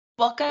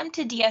Welcome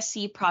to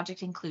DSC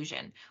Project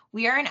Inclusion.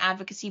 We are an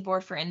advocacy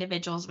board for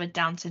individuals with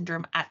Down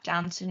syndrome at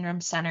Down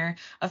Syndrome Center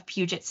of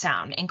Puget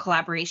Sound in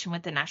collaboration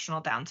with the National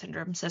Down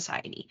Syndrome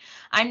Society.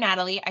 I'm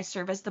Natalie. I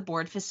serve as the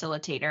board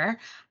facilitator.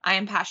 I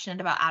am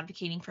passionate about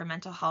advocating for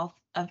mental health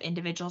of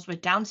individuals with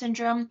Down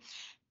syndrome.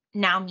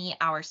 Now meet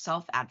our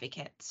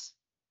self-advocates.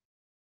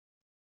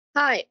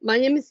 Hi, my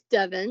name is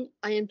Devin.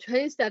 I am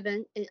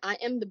 27 and I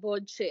am the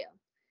board chair.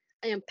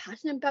 I am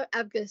passionate about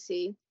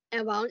advocacy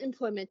around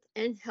employment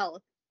and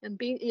health and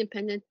being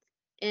independent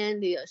and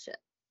leadership.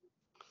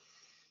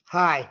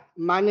 Hi,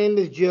 my name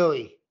is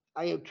Joey.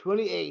 I am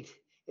 28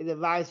 and the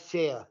vice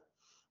chair.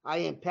 I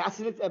am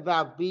passionate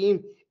about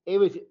being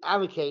able to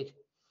advocate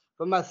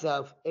for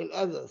myself and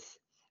others,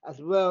 as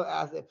well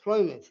as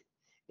employment,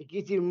 and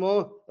getting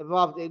more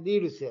involved in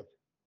leadership.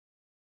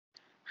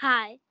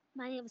 Hi,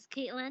 my name is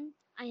Caitlin.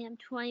 I am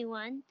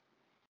 21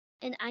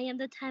 and I am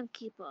the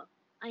timekeeper.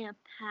 I am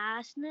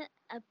passionate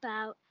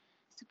about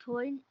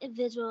supporting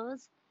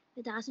individuals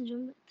with Down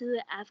syndrome through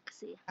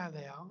advocacy. Hi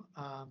there.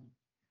 My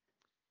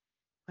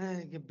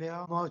name is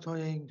Bill. I'm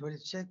turning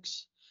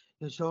 26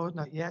 years old,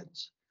 not yet,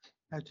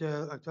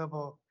 after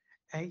October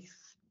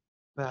 8th,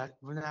 but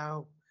we're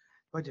now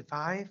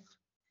 25.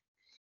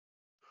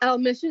 Our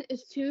mission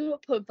is to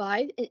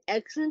provide an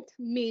excellent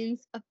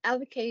means of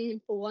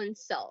advocating for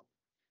oneself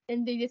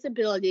and the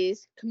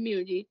disabilities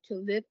community to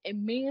live a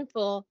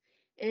meaningful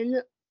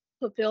and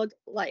fulfilled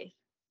life.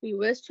 We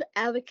wish to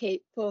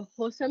advocate for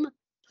wholesome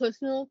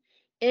personal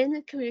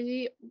and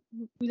community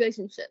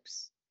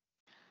relationships.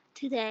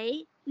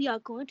 Today, we are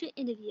going to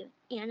interview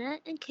Anna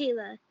and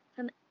Kayla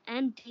from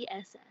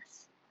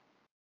NDSS.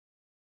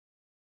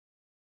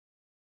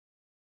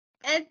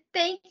 And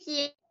thank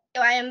you.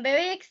 I am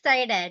very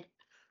excited.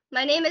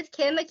 My name is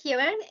Kim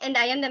McEwen, and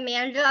I am the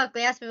manager of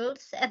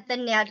grassroots at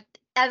the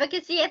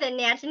advocacy at the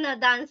National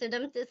Down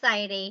Syndrome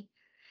Society.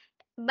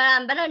 But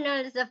I'm better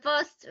known as the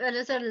first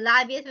registered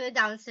lobbyist for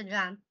Down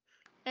syndrome.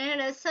 And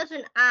it is such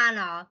an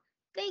honor.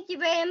 Thank you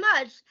very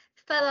much,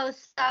 fellow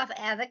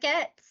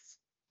self-advocates.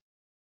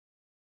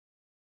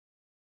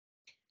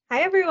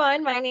 Hi,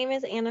 everyone. My name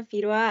is Anna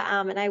Fidua,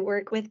 and I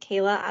work with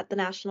Kayla at the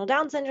National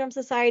Down Syndrome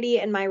Society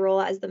in my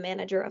role as the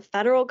manager of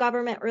federal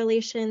government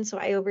relations. So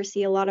I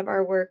oversee a lot of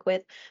our work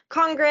with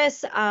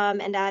Congress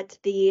and at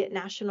the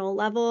national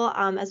level,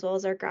 as well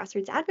as our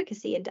grassroots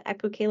advocacy. And to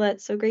echo Kayla,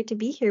 it's so great to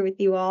be here with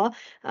you all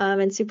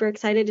and super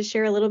excited to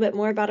share a little bit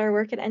more about our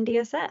work at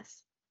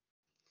NDSS.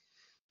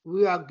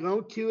 We are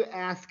going to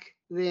ask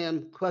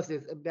them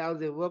questions about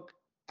their work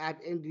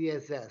at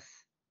NDSS.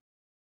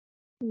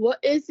 What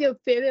is your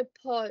favorite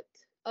part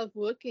of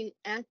working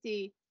at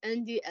the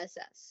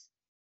NDSS?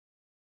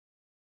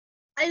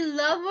 I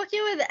love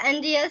working with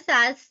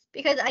NDSS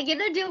because I get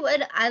to do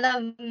what I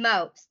love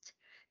most.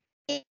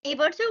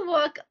 Able to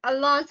work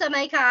alongside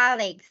my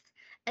colleagues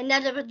and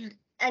not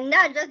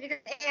just because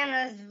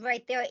Anna's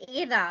right there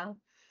either,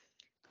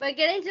 but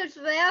getting to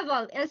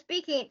travel and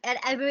speaking at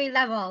every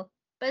level,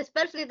 but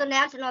especially the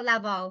national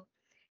level.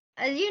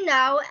 As you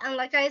know, and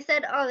like I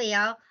said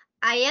earlier,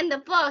 I am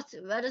the first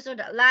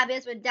registered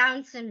lobbyist with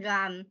Down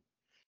syndrome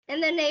in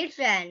the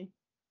nation.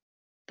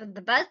 But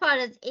the best part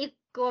is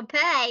equal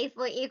pay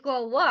for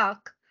equal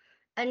work.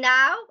 And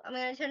now I'm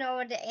going to turn it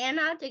over to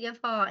Anna to give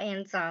her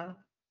answer.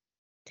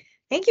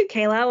 Thank you,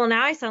 Kayla. Well,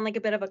 now I sound like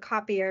a bit of a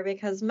copier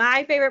because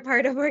my favorite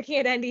part of working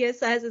at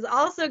NDSS is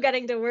also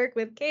getting to work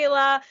with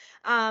Kayla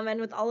and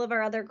with all of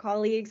our other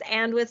colleagues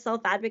and with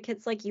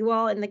self-advocates like you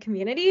all in the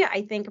community.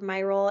 I think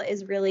my role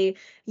is really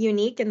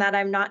unique in that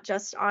I'm not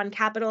just on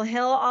Capitol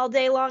Hill all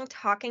day long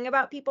talking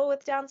about people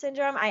with Down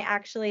syndrome. I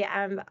actually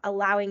am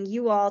allowing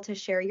you all to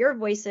share your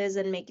voices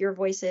and make your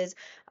voices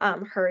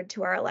heard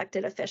to our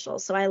elected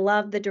officials. So I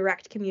love the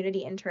direct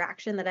community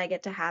interaction that I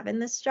get to have in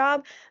this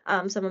job.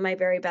 Some of my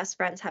very best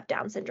friends have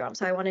Down syndrome,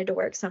 so I wanted to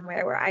work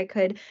somewhere where I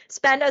could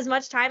spend as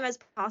much time as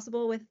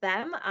possible with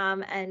them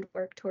and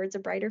work towards a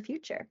brighter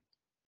future.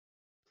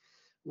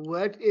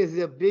 What is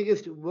the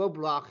biggest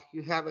roadblock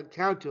you have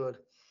encountered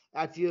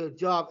at your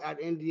job at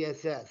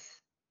NDSS?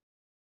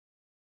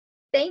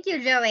 Thank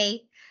you,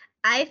 Joey.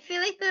 I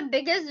feel like the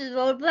biggest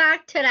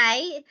roadblock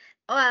today,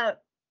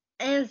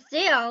 and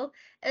still,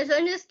 is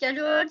when you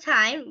schedule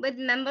time with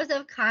members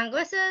of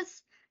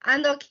Congresses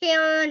on their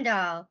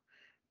calendar.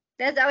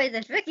 That's always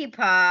the tricky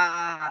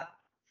part.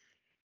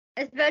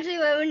 Especially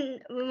when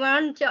we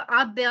want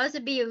our bills to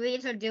be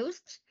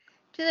reintroduced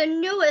to the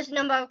newest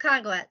number of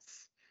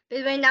Congress.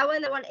 Between now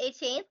and the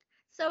 118th,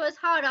 so it's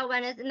harder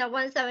when it's in the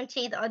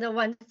 117th or the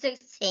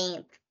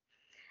 116th.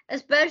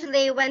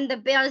 Especially when the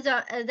bills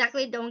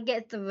don't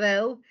get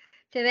through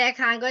to their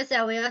Congress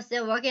that we are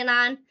still working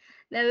on,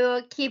 then we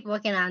will keep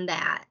working on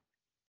that.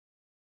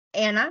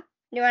 Anna,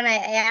 you want to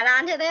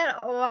add on to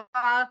that or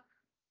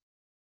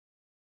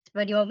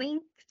what do you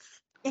mean?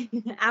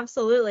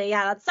 Absolutely.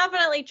 Yeah, that's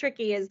definitely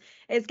tricky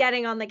is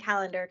getting on the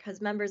calendar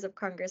because members of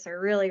Congress are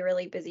really,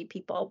 really busy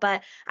people.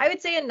 But I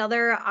would say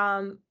another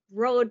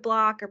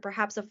roadblock or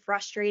perhaps a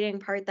frustrating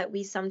part that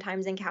we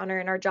sometimes encounter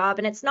in our job.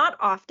 And it's not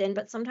often,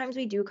 but sometimes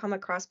we do come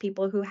across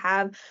people who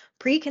have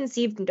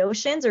preconceived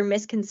notions or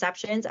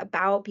misconceptions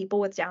about people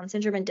with Down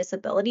syndrome and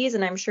disabilities.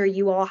 And I'm sure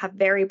you all have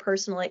very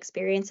personal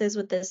experiences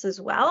with this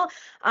as well.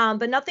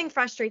 But nothing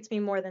frustrates me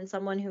more than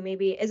someone who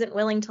maybe isn't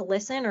willing to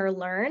listen or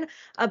learn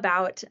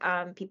about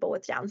people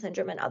with Down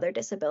syndrome and other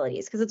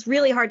disabilities, because it's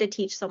really hard to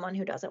teach someone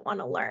who doesn't want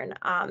to learn.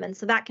 And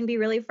so that can be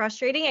really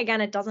frustrating.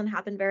 Again, it doesn't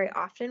happen very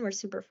often. We're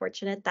super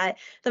fortunate that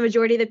the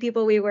majority of the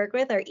people we work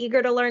with are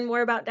eager to learn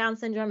more about Down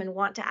syndrome and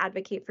want to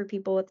advocate for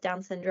people with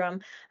Down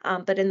syndrome.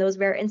 But in those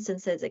rare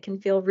instances, it can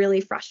feel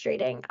really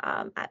frustrating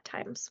at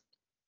times.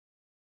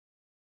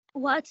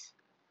 What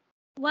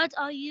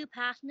are you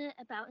passionate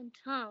about in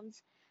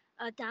terms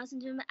of Down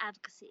syndrome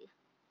advocacy?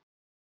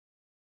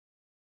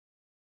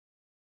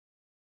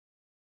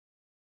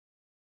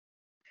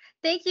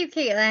 Thank you,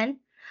 Caitlin.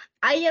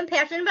 I am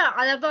passionate about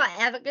all of our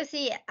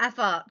advocacy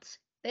efforts.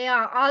 They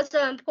are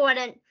also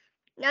important,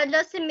 not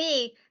just to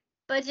me,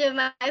 but to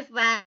my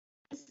friends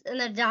in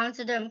the Down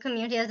syndrome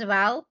community as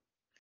well.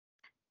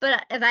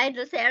 But if I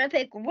just had to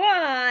pick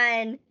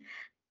one,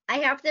 I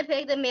have to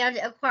pick the marriage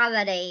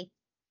equality.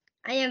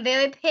 I am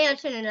very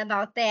passionate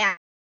about that.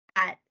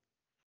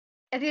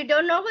 If you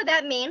don't know what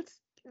that means,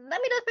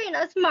 let me just paint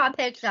a small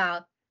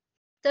picture.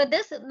 So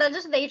this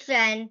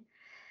legislation,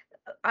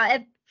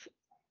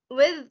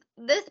 with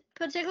this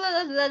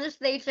particular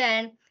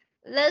legislation,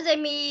 let's say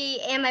me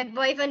and my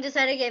boyfriend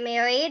decide to get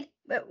married,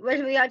 but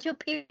when we are two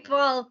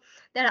people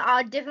that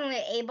are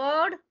differently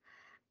abled,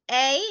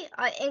 A,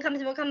 our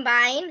incomes will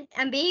combine,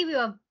 and B, we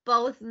will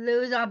both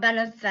lose our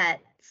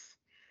benefits.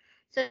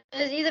 So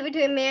it's either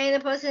between marrying the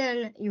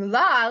person you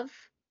love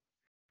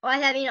or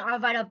having our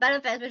vital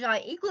benefits, which are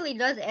equally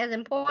just as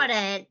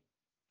important.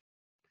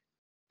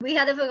 We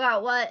have to figure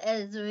out what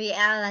is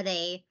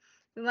reality.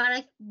 We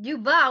want to do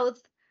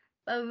both,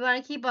 but we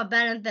want to keep our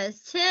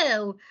benefits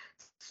too.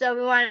 So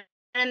we want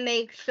to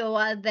make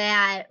sure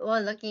that we're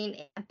looking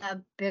at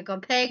the bigger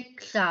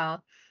picture.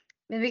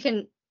 Maybe we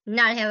can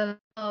not have it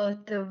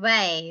both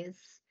ways.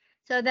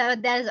 So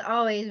that is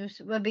always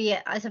would be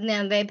something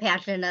I'm very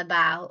passionate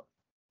about.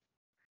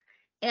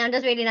 And I'm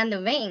just waiting on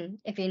the ring,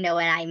 if you know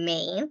what I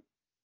mean.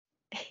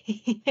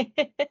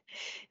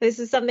 This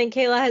is something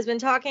Kayla has been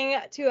talking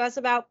to us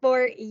about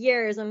for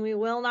years, and we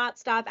will not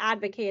stop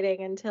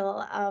advocating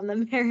until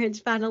the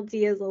marriage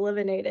penalty is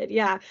eliminated.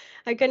 Yeah,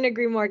 I couldn't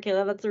agree more,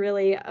 Kayla. That's a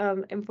really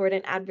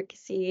important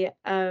advocacy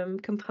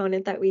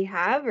component that we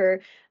have,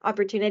 or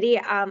opportunity.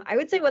 I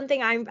would say one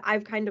thing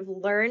I've kind of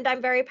learned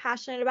I'm very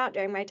passionate about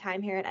during my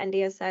time here at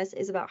NDSS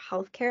is about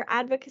healthcare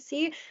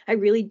advocacy. I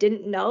really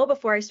didn't know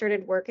before I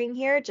started working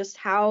here just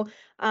how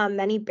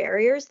many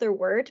barriers there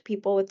were to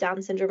people with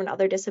Down syndrome and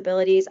other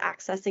disabilities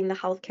accessing the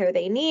healthcare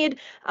they need,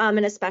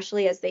 and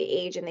especially as they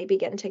age and they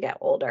begin to get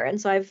older. And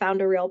so I've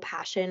found a real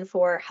passion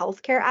for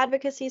healthcare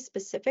advocacy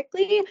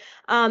specifically,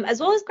 as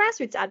well as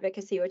grassroots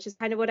advocacy, which is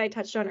kind of what I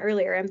touched on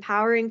earlier,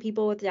 empowering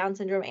people with Down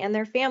syndrome and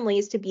their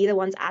families to be the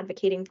ones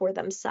advocating for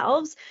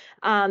themselves,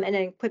 and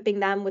equipping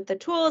them with the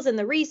tools and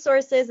the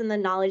resources and the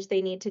knowledge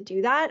they need to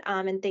do that.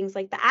 And things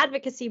like the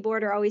advocacy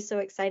board are always so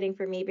exciting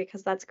for me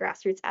because that's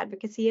grassroots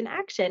advocacy in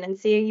action. And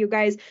seeing you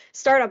guys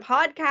start a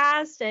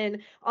podcast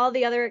and all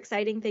the other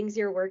exciting things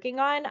you're working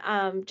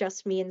on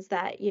just means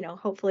that, you know,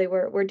 hopefully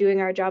we're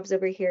doing our jobs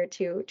over here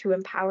to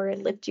empower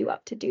and lift you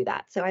up to do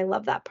that. So I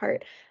love that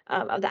part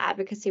of the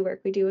advocacy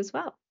work we do as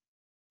well.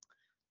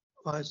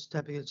 What's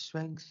the biggest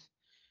strength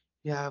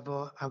you have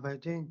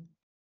already?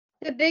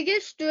 The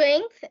biggest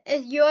strength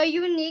is your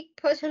unique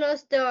personal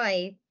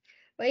story.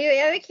 When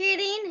you're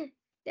advocating,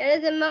 that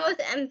is the most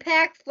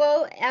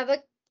impactful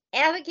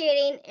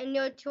advocating in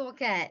your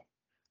toolkit.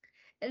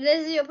 And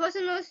this is your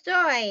personal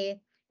story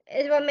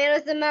is what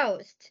matters the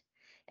most.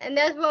 And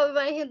that's what we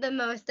want to hear the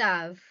most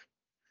of.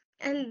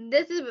 And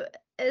this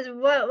is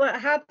what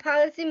how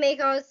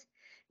policymakers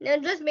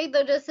not just make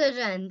their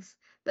decisions,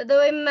 but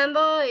they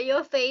remember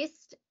your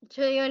face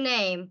to your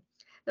name.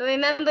 They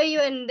remember you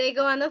and they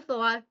go on the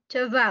floor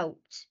to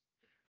vote.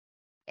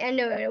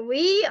 And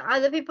we are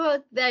the people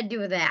that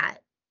do that.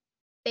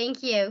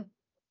 Thank you.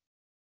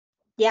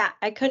 Yeah,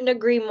 I couldn't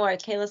agree more.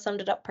 Kayla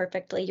summed it up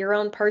perfectly. Your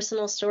own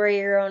personal story,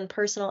 your own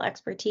personal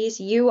expertise.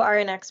 You are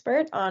an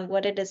expert on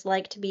what it is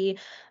like to be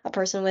a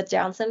person with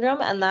Down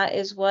syndrome, and that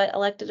is what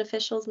elected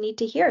officials need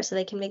to hear so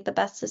they can make the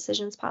best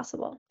decisions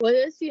possible. What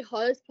is the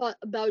hardest part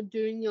about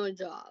doing your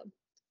job?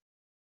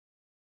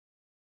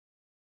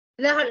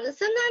 Sometimes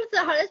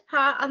the hardest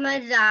part of my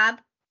job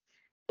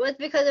was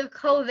because of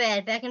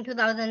COVID back in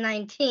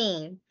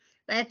 2019.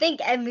 And I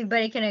think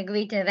everybody can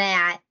agree to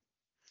that.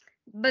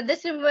 But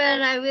this is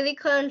when I really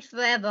couldn't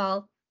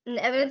travel, and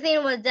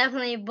everything was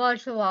definitely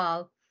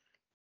virtual.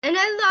 And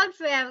I love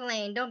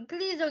traveling.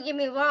 Please don't get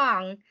me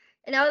wrong.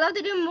 And I would love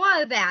to do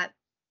more of that,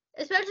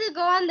 especially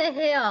go on the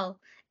Hill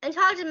and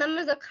talk to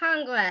members of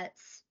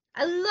Congress.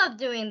 I love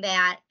doing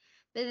that.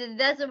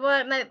 That's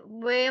what my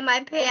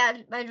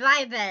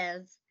drive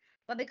is.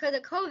 But because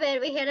of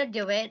COVID, we had to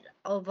do it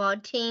over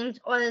Teams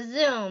or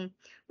Zoom,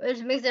 which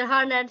makes it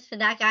harder to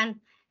knock on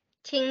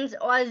Teams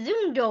or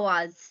Zoom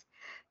doors.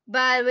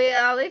 But we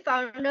always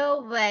found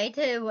a way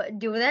to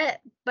do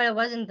that, but it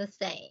wasn't the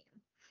same.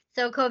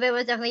 So COVID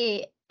was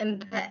definitely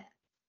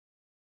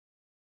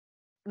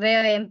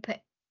very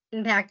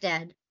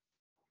impacted.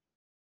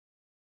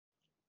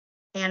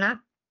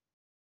 Anna?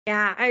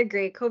 Yeah, I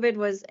agree.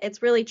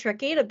 It's really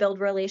tricky to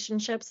build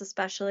relationships,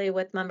 especially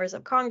with members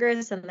of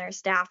Congress and their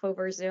staff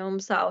over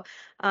Zoom. So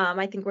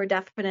I think we're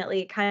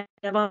definitely kind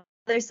of on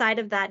the other side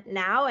of that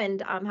now,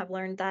 and have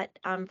learned that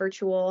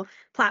virtual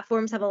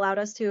platforms have allowed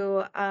us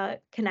to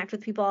connect with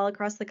people all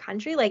across the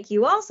country like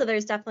you all. So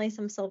there's definitely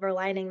some silver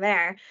lining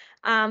there.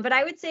 But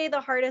I would say the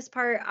hardest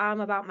part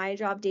about my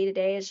job day to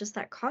day is just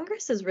that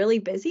Congress is really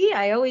busy.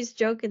 I always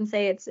joke and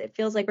say it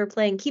feels like we're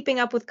playing Keeping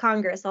Up with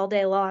Congress all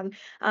day long.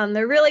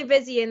 They're really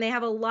busy and they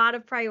have a lot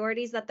of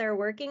priorities that they're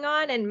working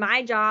on. And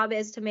my job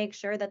is to make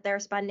sure that they're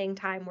spending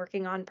time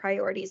working on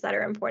priorities that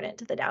are important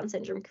to the Down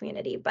syndrome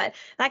community. But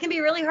that can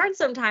be really hard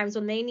sometimes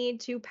when they need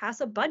to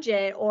pass a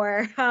budget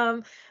or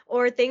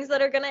things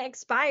that are going to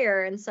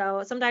expire. And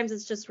so sometimes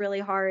it's just really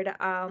hard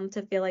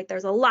to feel like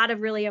there's a lot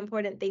of really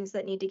important things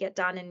that need to get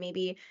done, and maybe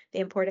the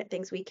important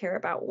things we care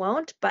about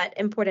won't, but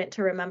important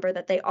to remember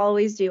that they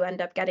always do end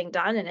up getting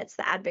done. And it's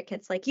the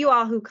advocates like you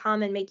all who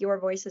come and make your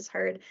voices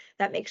heard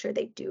that make sure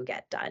they do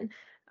get done.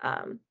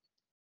 I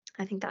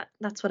think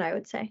that's what I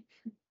would say.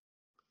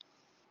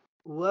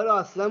 What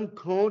are some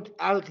current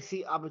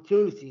advocacy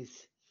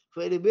opportunities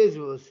for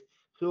individuals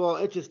who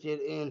are interested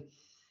in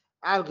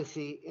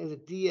advocacy in the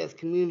DS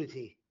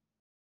community?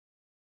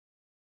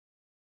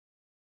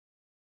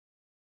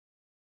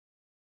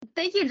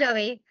 Thank you,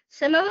 Joey.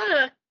 Some of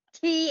our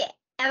key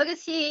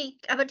advocacy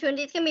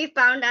opportunities can be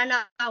found on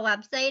our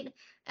website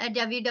at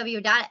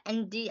www.ndss.org.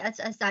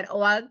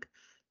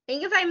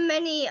 And you can find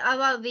many of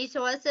our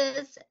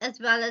resources as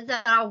well as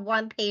our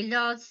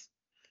one-pagers.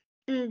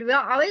 And we're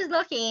always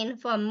looking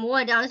for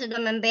more Down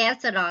syndrome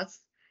ambassadors.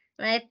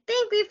 And I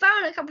think we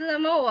found a couple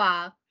of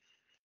more.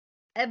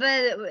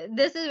 But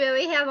this is where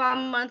we have our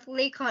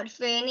monthly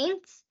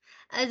trainings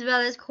as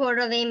well as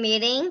quarterly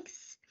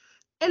meetings.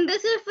 And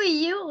this is for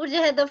you to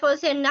have the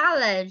first-hand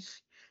knowledge.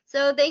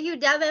 So thank you,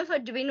 Devin, for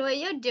doing what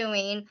you're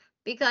doing,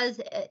 because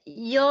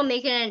you're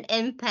making an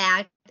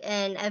impact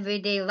in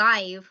everyday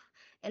life.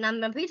 And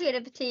I'm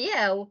appreciative to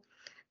you.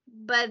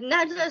 But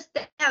not just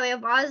that, we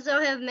also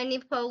have many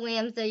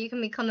programs that you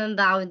can become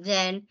involved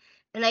in.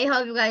 And I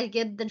hope you guys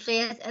get the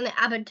chance and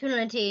the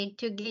opportunity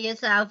to get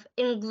yourself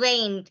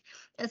ingrained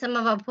in some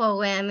of our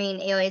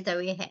programming areas that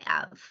we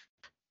have.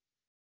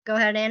 Go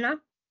ahead, Anna.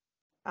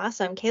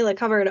 Awesome. Kayla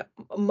covered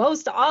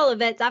most all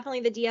of it. Definitely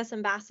the DS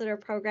Ambassador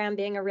program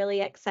being a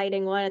really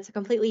exciting one. It's a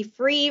completely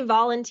free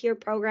volunteer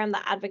program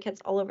that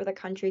advocates all over the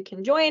country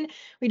can join.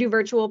 We do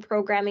virtual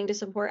programming to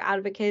support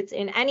advocates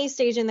in any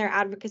stage in their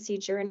advocacy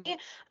journey.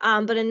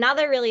 But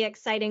another really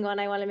exciting one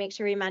I want to make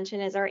sure we mention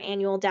is our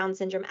annual Down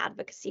Syndrome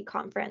Advocacy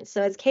Conference.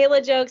 So as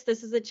Kayla jokes,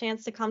 this is a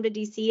chance to come to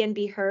DC and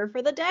be her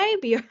for the day,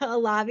 be a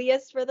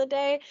lobbyist for the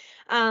day.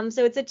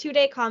 So it's a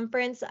 2-day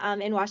conference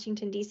in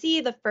Washington,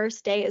 DC. The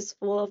first day is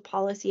full of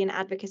policy and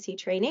advocacy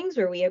trainings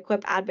where we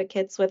equip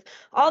advocates with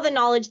all the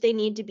knowledge they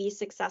need to be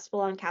successful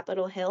on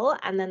Capitol Hill.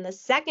 And then the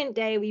second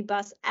day, we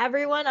bus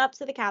everyone up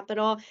to the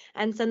Capitol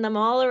and send them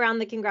all around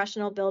the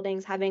congressional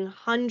buildings, having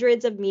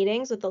hundreds of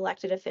meetings with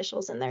elected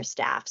officials and their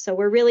staff. So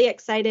we're really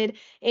excited.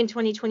 In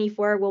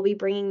 2024, we'll be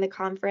bringing the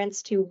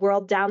conference to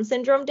World Down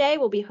Syndrome Day.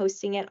 We'll be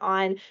hosting it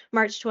on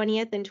March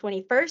 20th and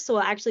 21st. So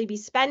we'll actually be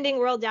spending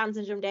World Down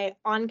Syndrome Day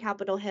on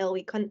Capitol Hill.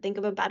 We couldn't think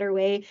of a better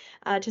way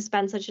to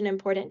spend such an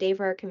important day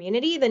for our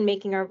community than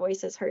making our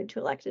voices heard to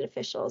elected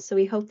officials. So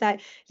we hope that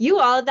you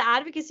all at the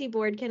Advocacy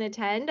Board can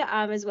attend,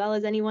 as well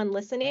as anyone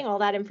listening. All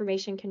that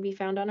information can be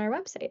found on our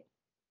website.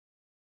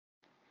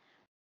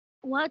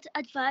 What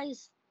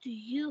advice do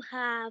you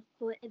have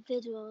for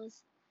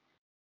individuals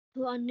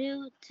who are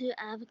new to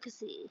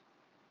advocacy?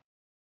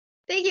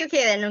 Thank you,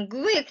 Kaylin.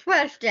 Great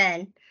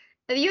question.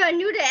 If you are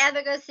new to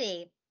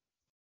advocacy,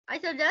 I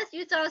suggest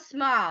you start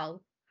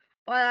small,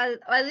 or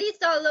at least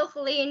start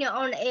locally in your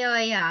own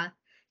area,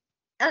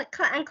 and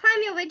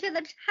climb your way to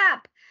the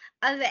top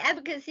of the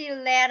advocacy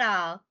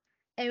ladder.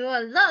 And we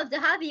would love to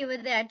help you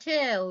with that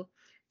too.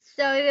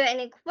 So if you have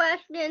any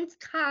questions,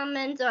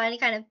 comments, or any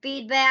kind of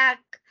feedback,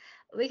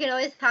 we can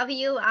always help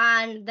you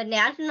on the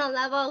national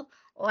level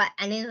or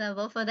any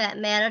level for that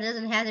matter. It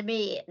doesn't have to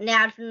be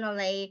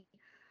nationally.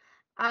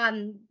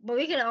 But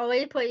we can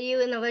always put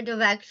you in the right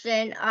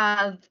direction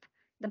of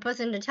the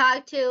person to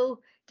talk to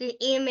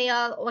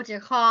email, or to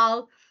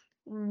call.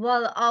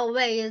 We're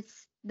always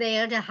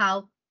there to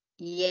help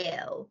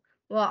you.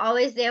 We're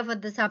always there for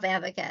the tough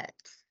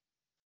advocates.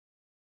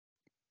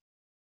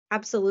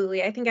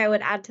 Absolutely. I think I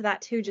would add to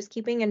that too, just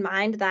keeping in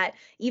mind that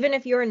even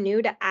if you're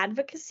new to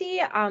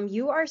advocacy,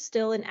 you are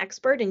still an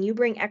expert and you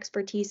bring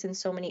expertise in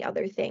so many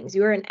other things.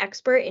 You are an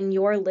expert in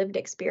your lived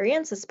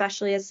experience,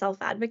 especially as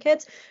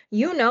self-advocates.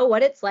 You know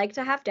what it's like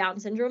to have Down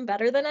syndrome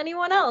better than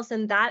anyone else.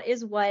 And that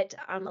is what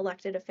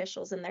elected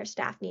officials and their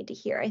staff need to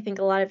hear. I think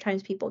a lot of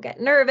times people get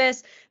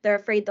nervous. They're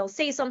afraid they'll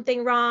say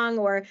something wrong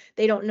or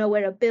they don't know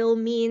what a bill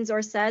means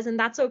or says. And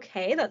that's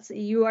okay.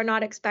 You are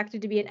not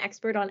expected to be an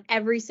expert on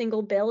every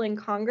single bill in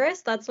Congress.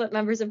 That's what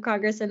members of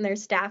Congress and their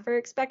staff are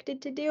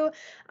expected to do.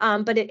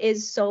 But it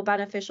is so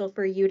beneficial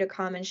for you to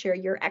come and share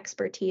your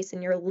expertise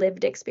and your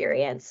lived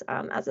experience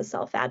as a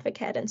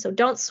self-advocate. And so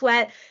don't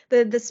sweat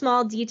the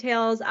small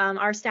details.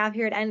 Our staff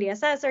here at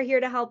NDSS are here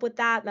to help with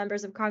that.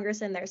 Members of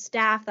Congress and their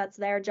staff, that's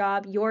their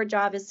job. Your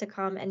job is to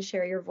come and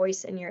share your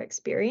voice and your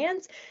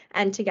experience.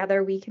 And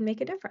together we can make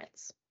a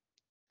difference.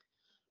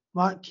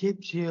 What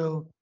keeps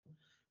you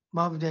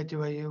motivated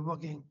when you're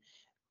working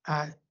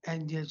at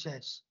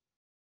NDSS?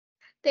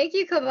 Thank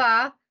you,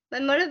 Kabah. My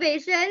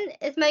motivation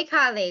is my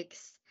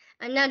colleagues,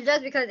 and not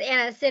just because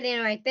Anna's sitting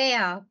right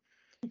there.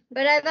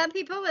 But I love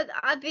people with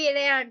upbeat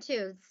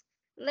attitudes,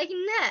 like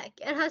Nick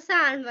and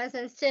Hassan, for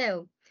instance,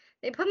 too.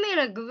 They put me in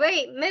a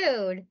great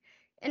mood,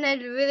 and I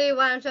really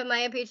want to show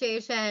my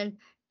appreciation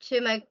to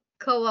my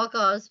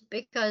coworkers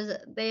because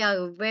they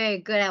are very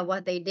good at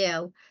what they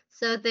do.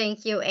 So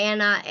thank you,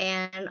 Anna,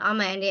 and all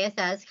my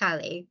NDSS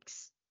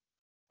colleagues.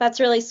 That's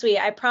really sweet.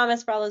 I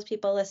promise for all those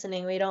people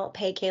listening, we don't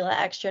pay Kayla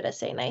extra to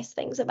say nice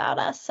things about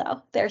us,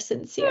 so they're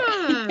sincere.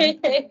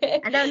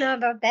 I don't know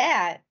about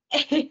that.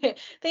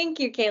 Thank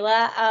you,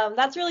 Kayla.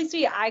 That's really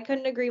sweet. I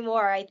couldn't agree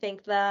more. I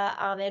think the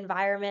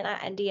environment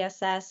at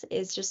NDSS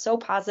is just so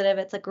positive.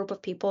 It's a group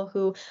of people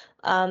who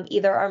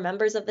either are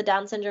members of the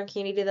Down syndrome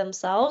community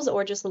themselves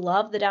or just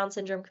love the Down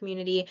syndrome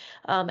community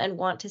and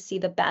want to see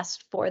the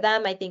best for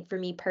them. I think for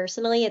me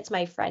personally, it's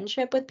my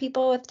friendship with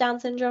people with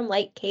Down syndrome,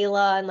 like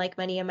Kayla and like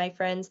many of my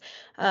friends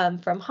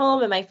from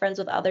home and my friends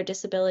with other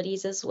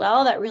disabilities as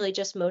well, that really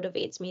just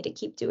motivates me to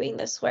keep doing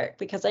this work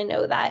because I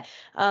know that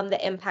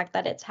the impact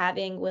that it's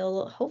having will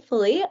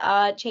hopefully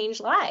change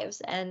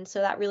lives. And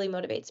so that really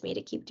motivates me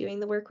to keep doing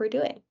the work we're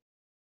doing.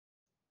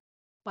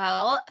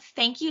 Well,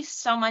 thank you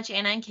so much,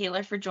 Anna and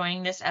Kayla, for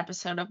joining this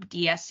episode of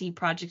DSC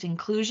Project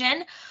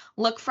Inclusion.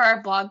 Look for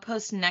our blog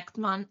post next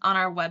month on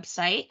our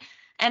website,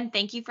 and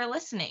thank you for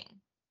listening.